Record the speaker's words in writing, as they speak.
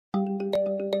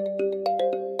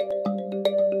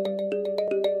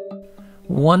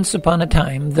Once upon a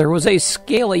time, there was a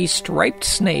scaly, striped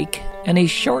snake and a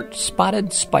short,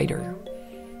 spotted spider.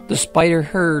 The spider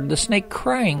heard the snake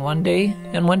crying one day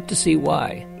and went to see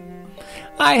why.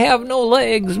 "I have no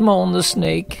legs," moaned the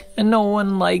snake, "and no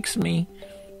one likes me."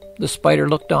 The spider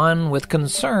looked on with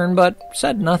concern, but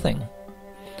said nothing.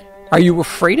 "Are you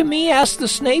afraid of me?" asked the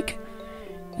snake.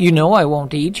 "You know I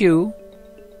won't eat you."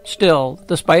 Still,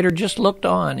 the spider just looked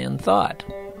on in thought.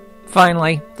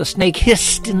 Finally, the snake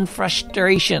hissed in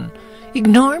frustration,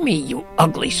 "Ignore me, you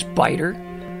ugly spider."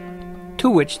 To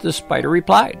which the spider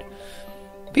replied,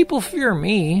 "People fear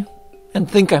me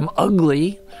and think I'm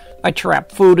ugly. I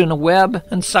trap food in a web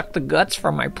and suck the guts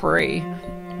from my prey.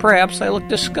 Perhaps I look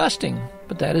disgusting,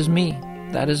 but that is me.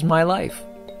 That is my life."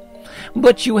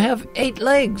 "But you have 8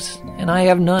 legs, and I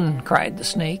have none," cried the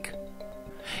snake.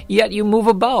 "Yet you move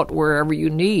about wherever you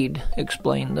need,"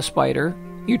 explained the spider.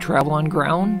 "You travel on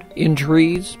ground, in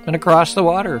trees, and across the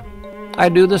water. I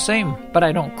do the same, but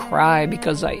I don't cry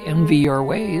because I envy your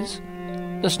ways."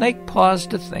 The snake paused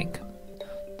to think,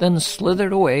 then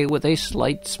slithered away with a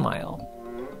slight smile.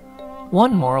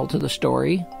 One moral to the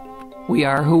story: we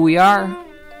are who we are,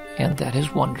 and that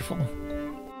is wonderful.